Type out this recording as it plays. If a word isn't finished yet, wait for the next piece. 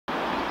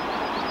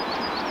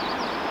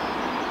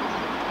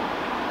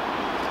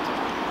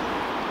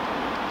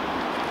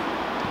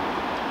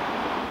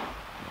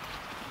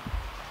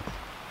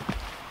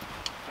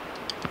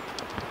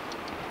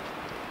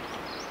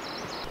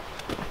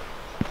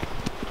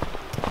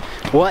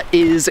What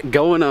is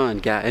going on,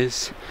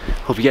 guys?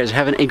 Hope you guys are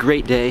having a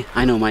great day.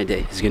 I know my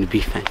day is gonna be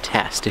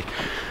fantastic.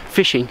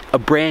 Fishing a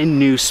brand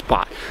new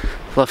spot.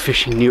 Love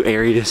fishing new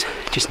areas.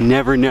 Just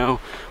never know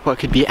what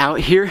could be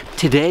out here.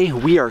 Today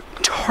we are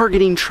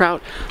targeting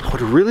trout. I would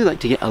really like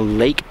to get a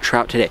lake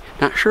trout today.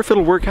 Not sure if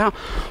it'll work out.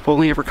 I've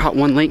only ever caught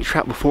one lake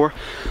trout before,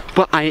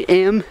 but I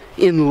am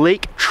in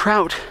lake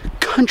trout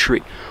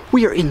country.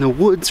 We are in the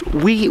woods,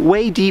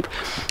 way deep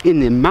in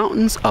the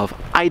mountains of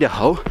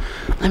Idaho.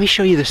 Let me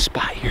show you the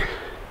spot here.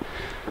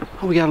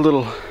 Oh, we got a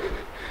little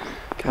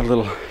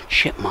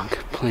chipmunk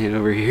playing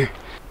over here.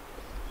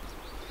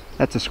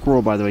 That's a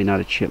squirrel, by the way, not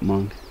a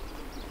chipmunk.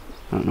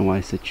 I don't know why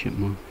I said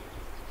chipmunk.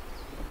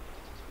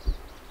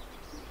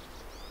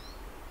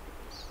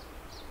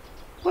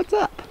 What's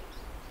up?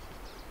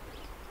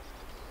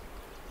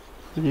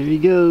 There he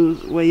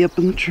goes, way up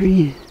in the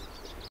tree.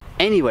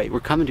 Anyway, we're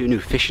coming to a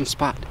new fishing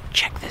spot.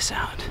 Check this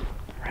out.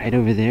 Right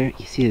over there,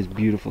 you see this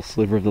beautiful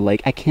sliver of the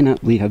lake. I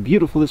cannot believe how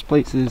beautiful this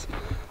place is.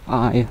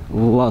 I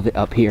love it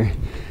up here.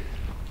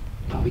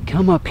 But we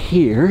come up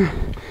here.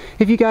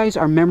 If you guys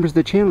are members of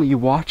the channel, you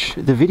watch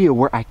the video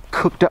where I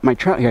cooked up my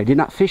trout here. I did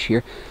not fish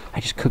here. I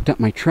just cooked up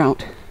my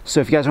trout. So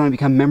if you guys want to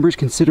become members,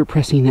 consider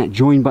pressing that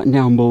join button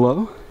down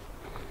below.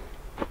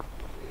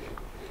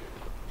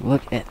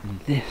 Look at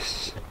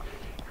this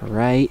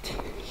right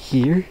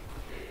here.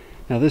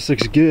 Now this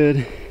looks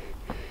good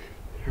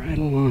right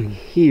along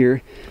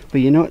here, but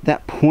you know what,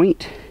 that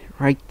point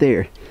right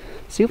there,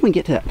 see if we can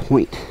get to that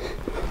point.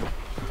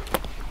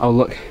 Oh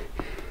look,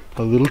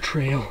 a little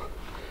trail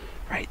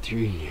right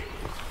through here.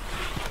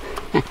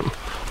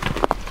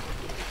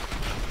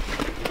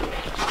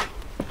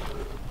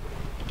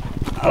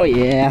 Oh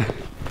yeah.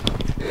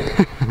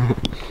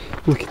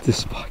 Look at this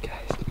spot,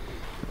 guys.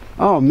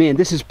 Oh man,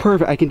 this is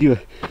perfect.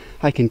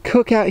 I can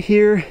cook out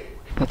here.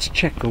 Let's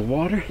check the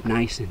water,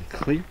 nice and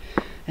clear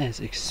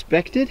as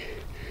expected.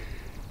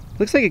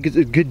 Looks like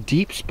a good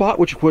deep spot,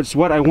 which was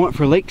what I want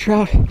for lake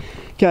trout.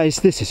 Guys,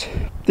 this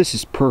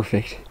is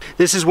perfect.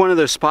 This is one of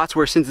those spots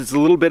where, since it's a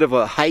little bit of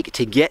a hike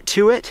to get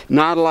to it,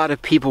 not a lot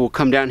of people will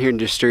come down here and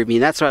disturb me.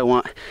 That's what I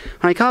want.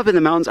 When I come up in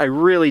the mountains, I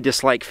really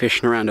dislike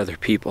fishing around other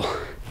people.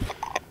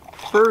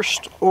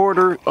 First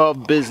order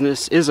of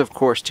business is, of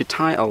course, to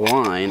tie a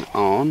line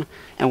on,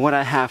 and what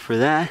I have for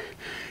that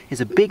is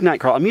a big night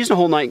crawler. I'm using a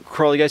whole night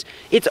crawler, guys.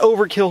 It's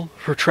overkill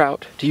for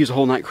trout to use a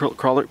whole night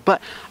crawler,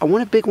 but I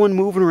want a big one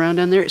moving around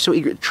down there so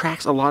it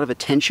attracts a lot of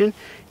attention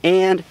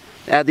and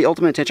the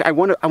ultimate attention. I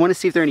want to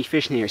see if there are any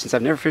fish in here, since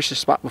I've never fished this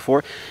spot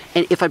before.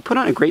 And if I put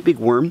on a great big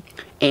worm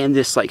and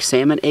this like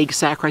salmon egg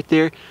sack right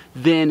there,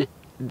 then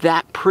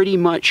that pretty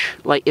much,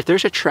 like, if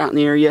there's a trout in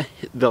the area,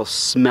 they'll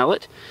smell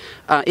it.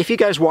 If you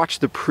guys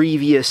watched the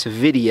previous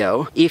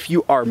video, if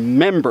you are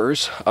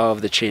members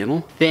of the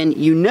channel, then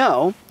you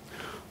know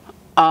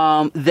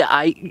that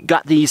I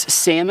got these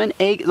salmon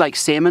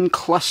salmon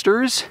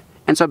clusters,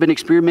 and so I've been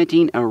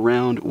experimenting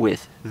around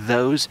with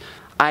those.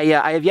 I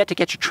have yet to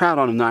catch a trout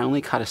on them though. I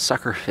only caught a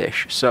sucker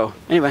fish. So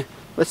anyway,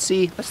 let's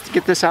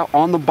get this out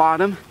on the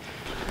bottom.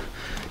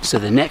 So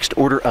the next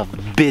order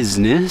of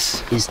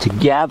business is to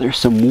gather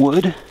some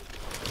wood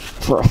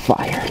for a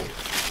fire.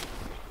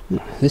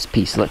 This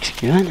piece looks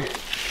good.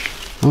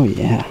 Oh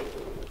yeah,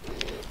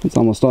 that's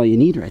almost all you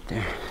need right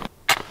there.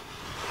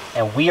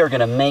 And we are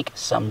gonna make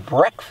some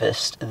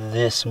breakfast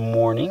this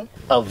morning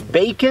of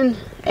bacon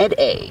and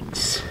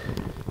eggs.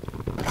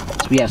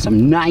 So we have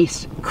some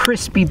nice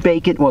crispy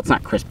bacon. Well, it's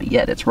not crispy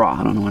yet, it's raw.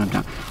 I don't know what I'm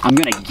doing. I'm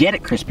gonna get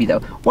it crispy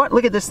though. What,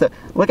 look at this though.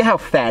 Look at how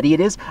fatty it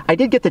is. I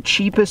did get the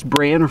cheapest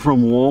brand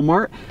from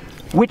Walmart,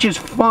 which is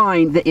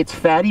fine that it's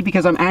fatty,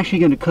 because I'm actually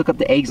gonna cook up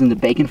the eggs in the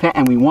bacon fat,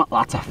 and we want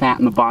lots of fat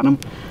in the bottom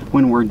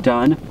when we're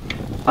done.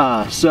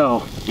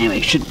 So anyway,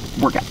 it should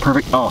work out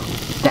perfect. Oh,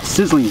 that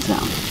sizzling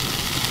sound.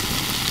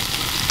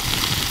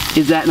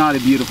 Is that not a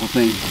beautiful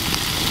thing?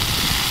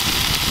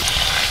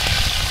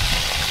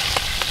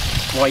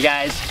 Boy,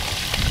 guys,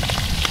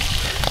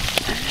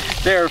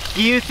 there are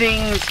few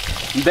things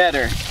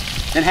better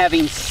than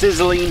having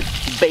sizzling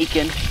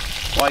bacon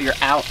while you're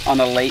out on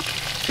a lake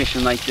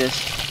fishing like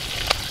this.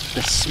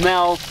 The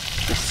smell,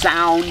 the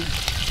sound.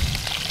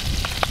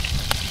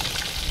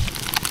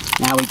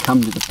 Now we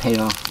come to the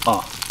payoff.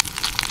 Oh,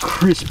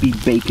 crispy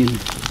bacon.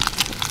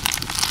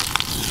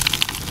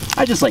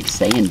 I just like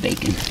saying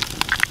bacon.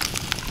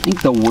 I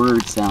think the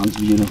word sounds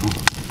beautiful.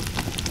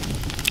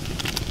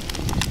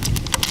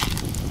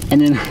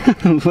 And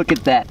then look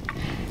at that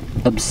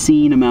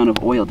obscene amount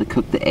of oil to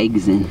cook the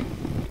eggs in.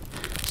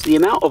 So the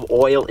amount of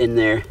oil in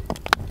there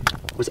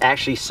was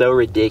actually so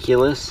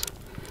ridiculous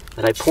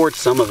that I poured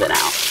some of it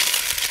out.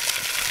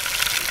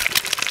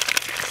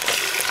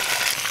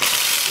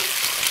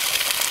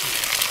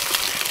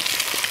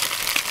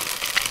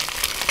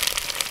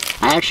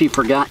 I actually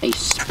forgot a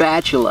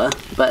spatula,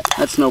 but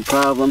that's no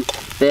problem.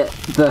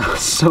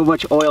 So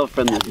much oil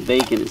from the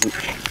bacon isn't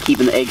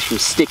keeping the eggs from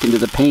sticking to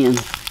the pan.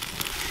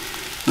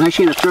 I'm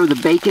actually going to throw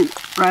the bacon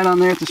right on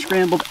there with the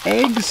scrambled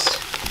eggs,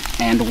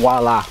 and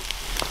voila,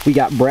 we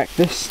got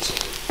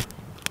breakfast.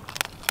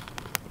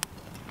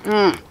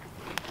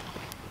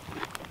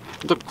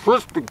 The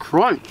crispy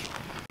crunch.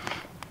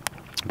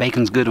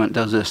 Bacon's good when it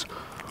does this.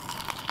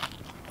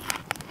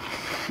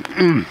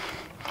 Mmm.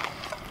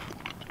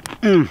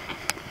 Mmm.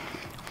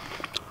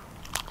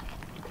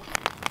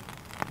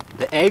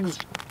 The eggs.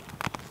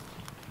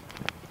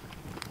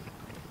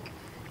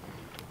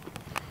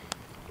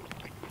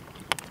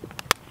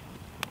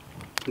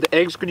 The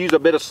eggs could use a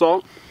bit of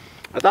salt.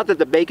 I thought that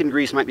the bacon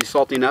grease might be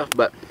salty enough,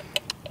 but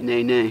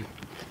nay, nay.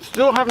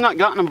 Still have not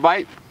gotten a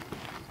bite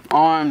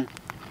on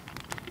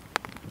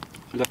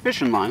the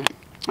fishing line.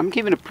 I'm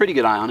keeping a pretty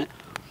good eye on it.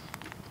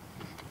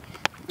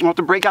 I'll have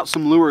to break out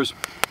some lures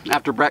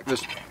after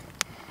breakfast.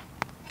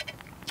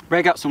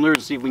 Break out some lures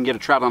and see if we can get a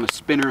trout on a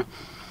spinner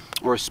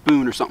or a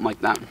spoon or something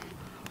like that.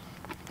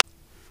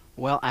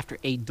 Well, after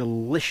a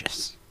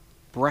delicious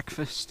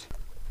breakfast,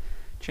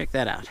 check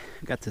that out.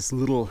 I've got this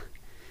little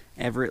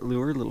Everett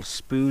lure, little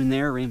spoon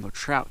there, rainbow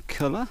trout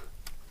color.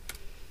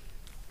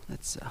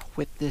 Let's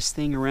whip this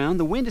thing around.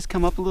 The wind has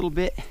come up a little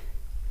bit,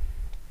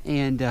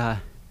 and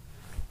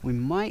we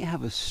might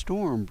have a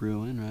storm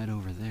brewing right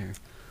over there.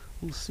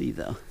 We'll see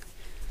though.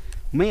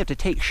 We may have to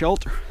take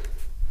shelter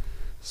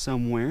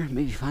somewhere.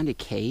 Maybe find a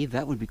cave.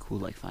 That would be cool,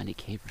 like find a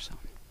cave or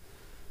something.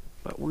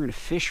 But we're gonna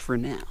fish for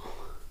now.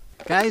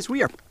 Guys,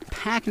 we are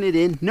packing it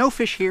in. No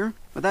fish here,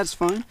 but that's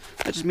fine.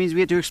 That just means we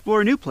have to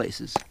explore new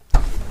places.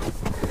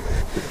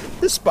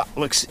 This spot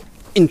looks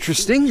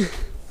interesting.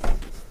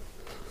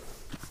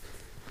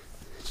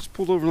 Just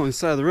pulled over along the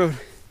side of the road.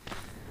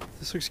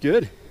 This looks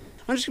good.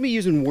 I'm just gonna be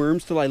using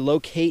worms till I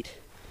locate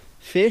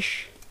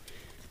fish.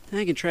 And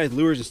I can try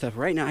lures and stuff.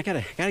 Right now, I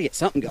gotta get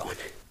something going.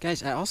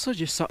 Guys, I also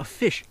just saw a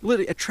fish,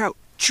 literally a trout.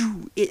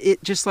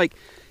 It just like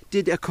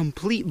did a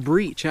complete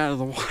breach out of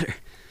the water.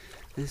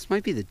 This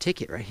might be the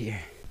ticket right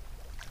here.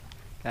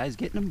 Guys,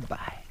 getting them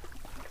by.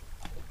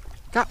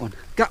 Got one.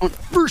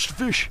 First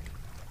fish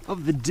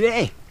of the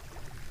day.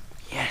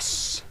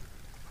 Yes.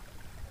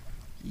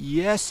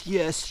 Yes.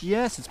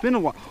 It's been a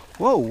while.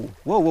 Whoa.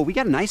 We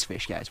got a nice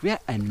fish, guys. We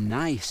got a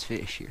nice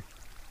fish here.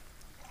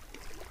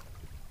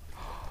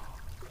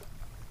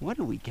 What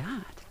do we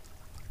got?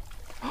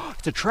 Oh,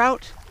 it's a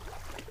trout.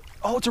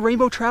 Oh, it's a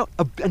rainbow trout.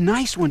 A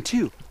nice one,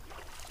 too.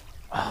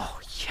 Oh,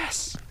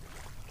 yes.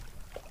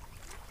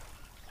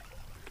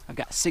 I've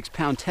got a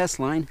 6-pound test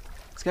line.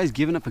 This guy's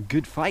giving up a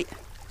good fight.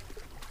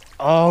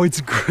 Oh, it's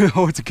a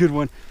good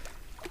one.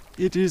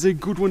 It is a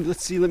good one.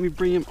 Let's see. Let me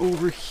bring him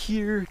over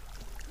here.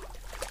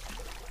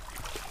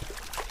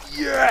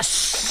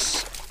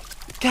 Yes!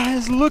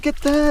 Guys, look at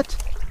that.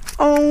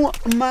 Oh,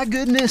 my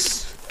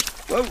goodness.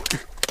 Whoa.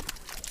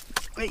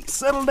 Wait,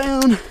 settle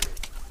down.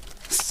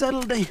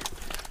 Settle down.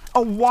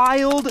 A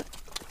wild,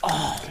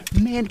 oh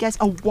man, guys,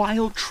 a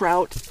wild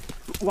trout.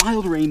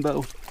 Wild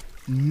rainbow.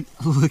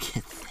 Look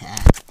at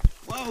that.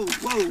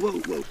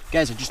 Whoa.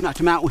 Guys, I just knocked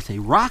him out with a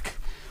rock.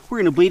 We're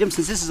gonna bleed him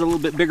since this is a little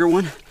bit bigger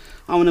one.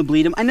 I'm gonna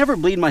bleed him. I never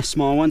bleed my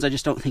small ones. I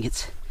just don't think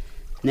it's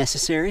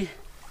necessary.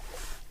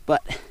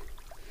 But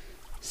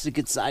this is a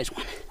good size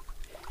one.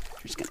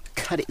 We're just gonna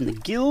cut it in the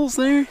gills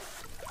there.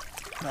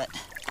 Let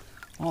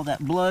all that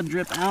blood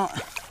drip out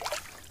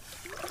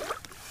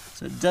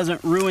so it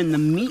doesn't ruin the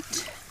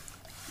meat.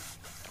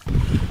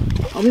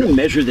 I'm gonna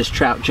measure this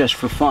trout just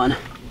for fun.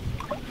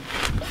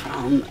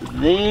 From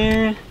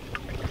there,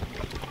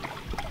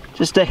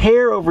 just a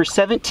hair over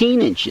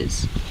 17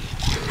 inches.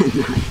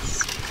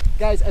 Nice.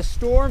 Guys, a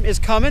storm is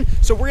coming,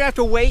 so we're gonna have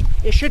to wait.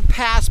 It should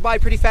pass by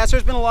pretty fast.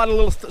 There's been a lot of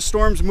little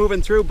storms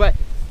moving through, but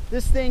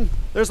this thing,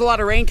 there's a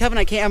lot of rain coming.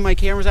 I can't have my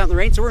cameras out in the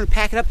rain, so we're gonna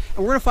pack it up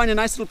and we're gonna find a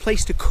nice little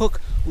place to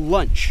cook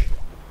lunch.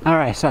 All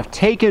right, so I've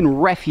taken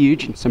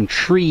refuge in some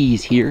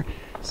trees here.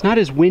 It's not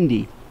as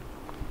windy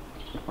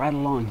right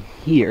along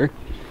here.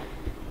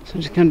 So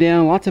just come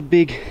down, lots of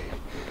big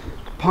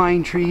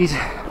pine trees.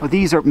 Well,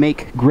 these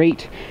make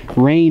great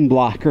rain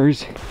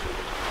blockers.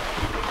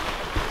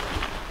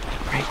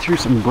 Right through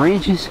some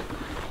branches.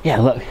 Yeah,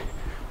 look,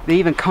 they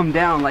even come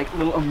down like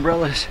little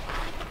umbrellas.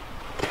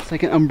 It's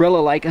like an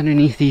umbrella-like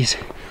underneath these.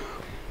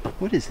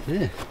 What is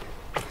this?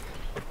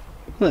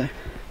 Look.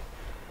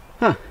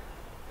 Huh.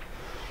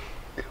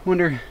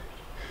 Wonder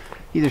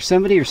either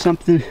somebody or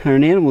something or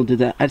an animal did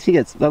that. I think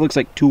that looks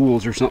like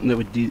tools or something that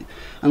would do,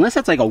 unless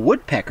that's like a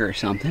woodpecker or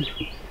something.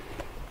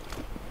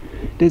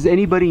 Does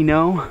anybody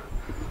know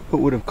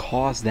what would have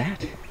caused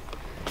that?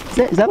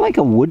 Is that like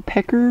a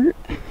woodpecker?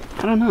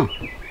 I don't know.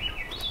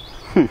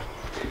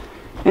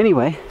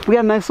 Anyway, we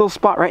got a nice little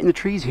spot right in the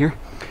trees here.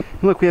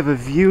 And look, we have a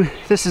view.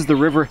 This is the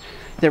river.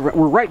 We're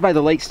right by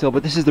the lake still,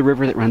 but this is the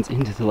river that runs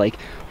into the lake.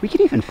 We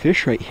can even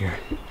fish right here.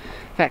 In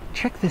fact,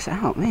 check this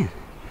out, man.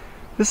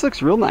 This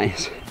looks real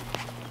nice.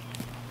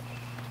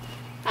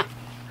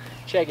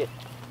 Check it.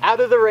 Out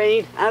of the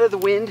rain, out of the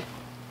wind,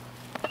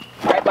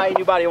 right by a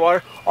new body of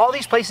water. All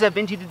these places I've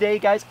been to today,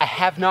 guys, I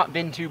have not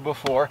been to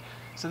before.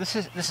 So this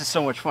is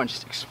so much fun,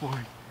 just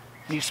exploring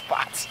new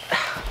spots.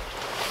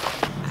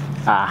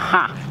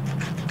 Aha.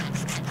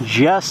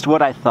 Just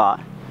what I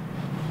thought.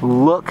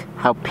 Look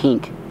how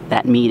pink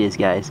that meat is,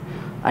 guys.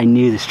 I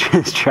knew this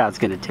trout's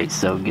gonna taste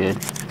so good.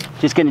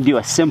 Just gonna do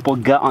a simple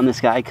gut on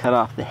this guy, cut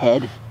off the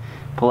head,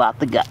 pull out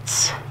the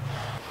guts.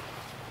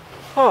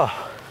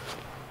 Oh,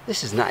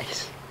 this is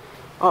nice.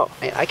 Oh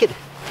man, I could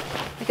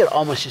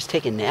almost just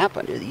take a nap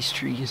under these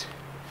trees.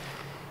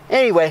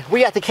 Anyway,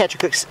 we got the Catch a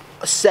Cook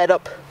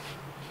setup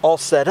all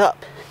set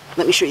up.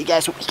 Let me show you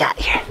guys what we got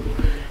here.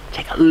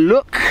 Take a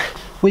look.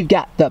 We've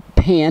got the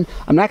pan.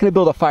 I'm not going to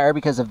build a fire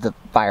because of the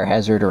fire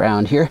hazard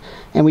around here.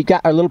 And we've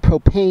got our little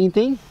propane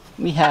thing.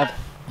 We have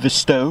the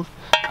stove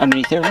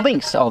underneath there.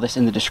 Links to all this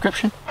in the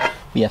description.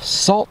 We have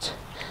salt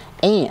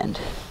and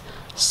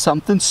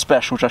something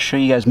special, which I'll show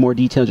you guys more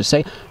detail. Just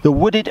say the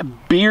Wooded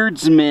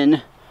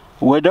Beardsman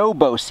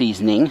Adobo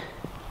seasoning.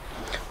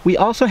 We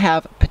also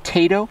have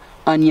potato,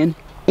 onion,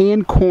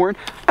 and corn.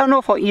 I don't know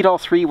if I'll eat all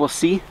three. We'll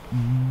see.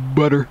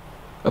 Butter,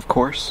 of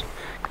course.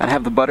 Gotta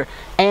have the butter.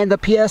 And the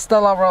pièce de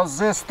la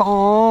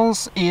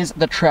résistance is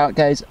the trout,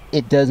 guys.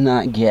 It does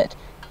not get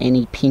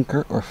any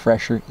pinker or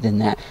fresher than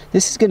that.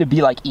 This is gonna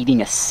be like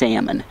eating a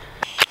salmon.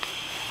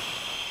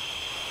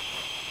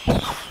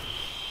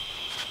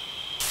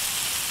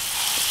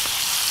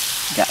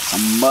 Got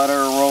some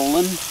butter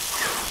rolling.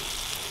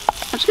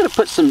 I'm just gonna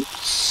put some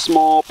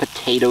small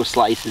potato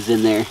slices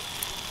in there.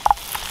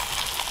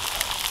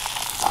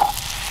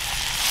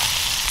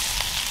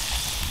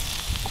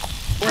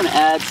 We're gonna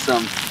add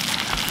some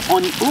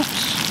onion.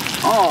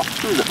 Oops! Oh,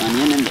 threw the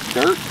onion in the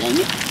dirt, dang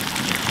it.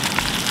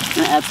 I'm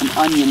gonna add some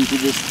onion to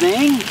this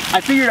thing.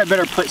 I figured I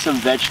better put some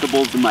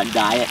vegetables in my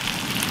diet.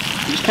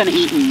 I'm just kind of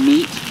eating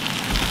meat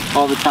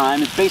all the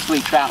time. It's basically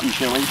trout and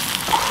chili.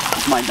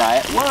 That's my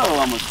diet. Whoa,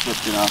 almost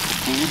flipped it off the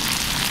pan.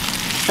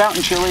 Trout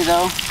and chili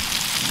though.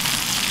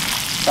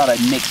 Thought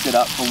I'd mix it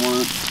up for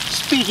once.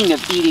 Speaking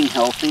of eating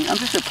healthy, I'm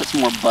just gonna put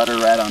some more butter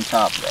right on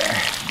top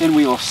there. Then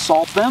we will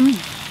salt them.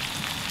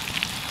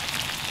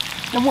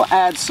 Then we'll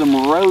add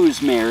some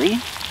rosemary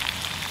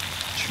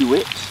to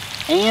it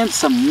and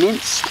some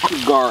minced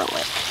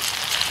garlic.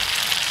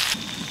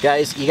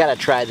 Guys, you gotta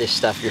try this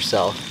stuff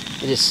yourself.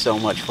 It is so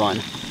much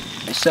fun.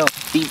 So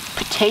the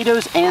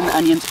potatoes and the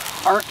onions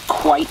aren't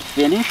quite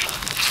finished,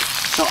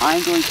 so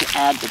I'm going to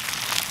add the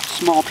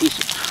small piece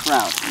of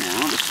trout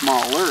now, the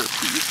smaller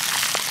piece,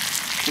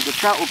 because the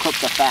trout will cook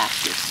the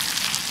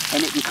fastest,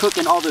 and it can cook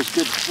in all those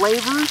good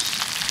flavors.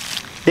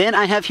 Then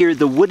I have here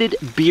the Wooded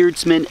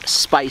Beardsman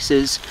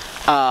Spices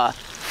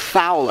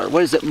Fowler.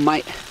 What is it,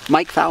 Mike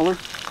Fowler?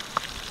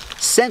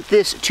 Sent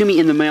this to me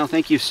in the mail.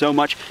 Thank you so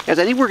much. Guys,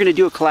 I think we're gonna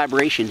do a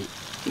collaboration.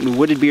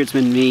 Wooded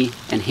Beardsman, me,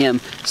 and him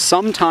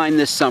sometime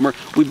this summer.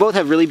 We both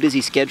have really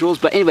busy schedules,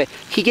 but anyway,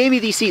 he gave me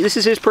these seeds. This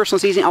is his personal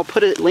seasoning. I'll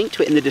put a link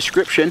to it in the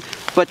description,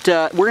 but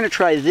we're gonna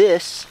try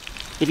this.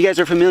 If you guys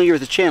are familiar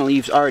with the channel,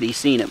 you've already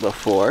seen it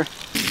before.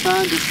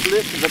 Time to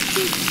flip the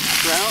pink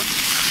trout.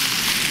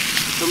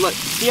 So look,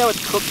 see how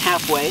it's cooked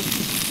halfway?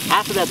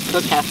 Half of that's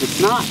cooked, half it's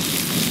not.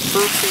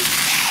 Perfect.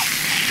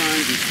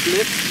 Time to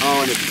flip.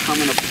 Oh, and it's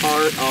coming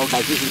apart. Oh,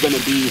 guys, this is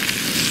gonna be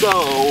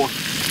so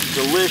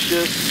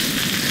delicious.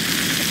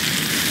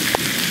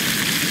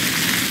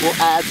 We'll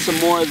add some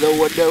more of the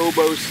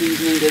adobo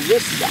seasoning to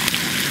this stuff.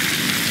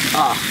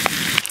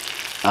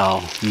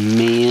 Oh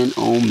man,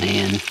 oh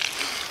man.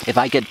 If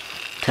I could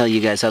tell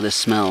you guys how this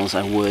smells,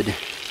 I would.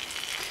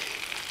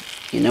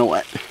 You know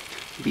what?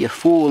 I'd be a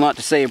fool not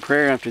to say a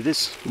prayer after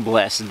this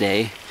blessed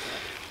day.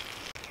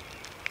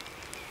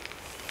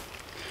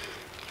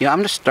 You know, I'm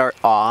gonna start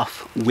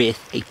off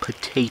with a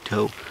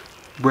potato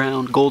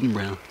brown, golden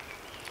brown.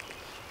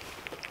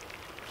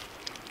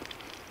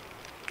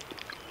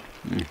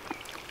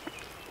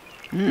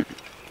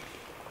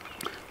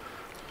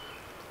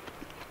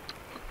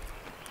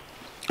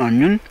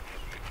 Onion.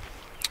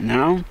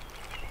 Now,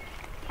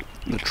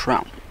 the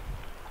trout.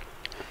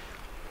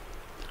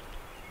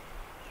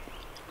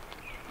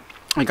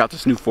 I got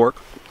this new fork,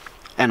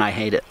 and I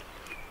hate it.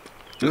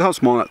 Look how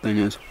small that thing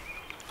is.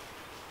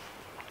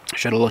 I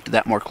should have looked at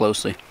that more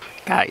closely.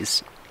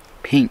 Guys,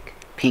 pink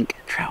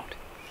trout.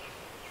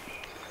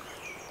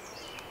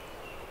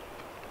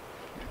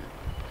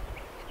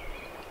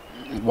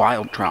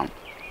 Wild trout.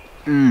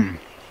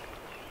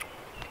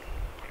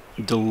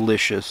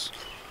 Delicious.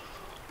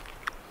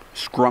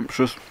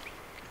 Scrumptious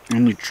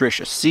and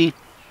nutritious. See,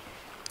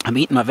 I'm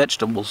eating my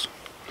vegetables.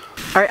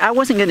 Alright, I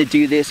wasn't going to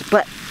do this,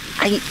 but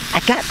I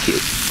got to.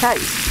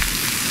 Guys,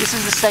 this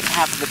is the second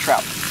half of the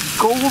trout.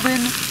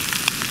 Golden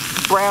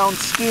brown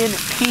skin,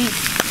 pink.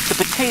 The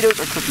potatoes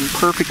are cooking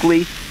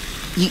perfectly.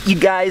 You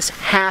guys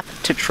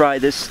have to try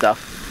this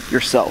stuff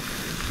yourself.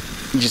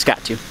 You just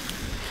got to.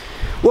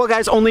 Well,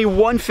 guys, only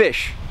one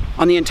fish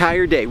on the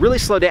entire day. Really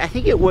slow day. I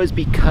think it was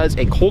because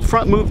a cold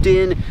front moved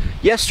in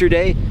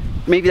yesterday.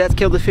 Maybe that's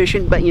killed the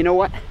fishing, but you know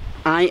what?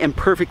 I am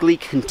perfectly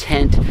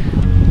content.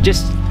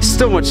 Just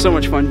so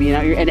much fun being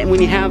out here. And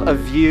when you have a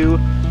view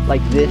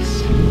like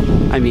this,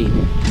 I mean,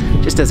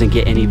 just doesn't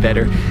get any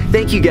better.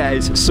 Thank you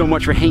guys so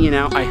much for hanging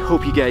out. I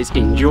hope you guys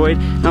enjoyed,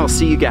 and I'll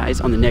see you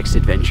guys on the next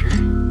adventure.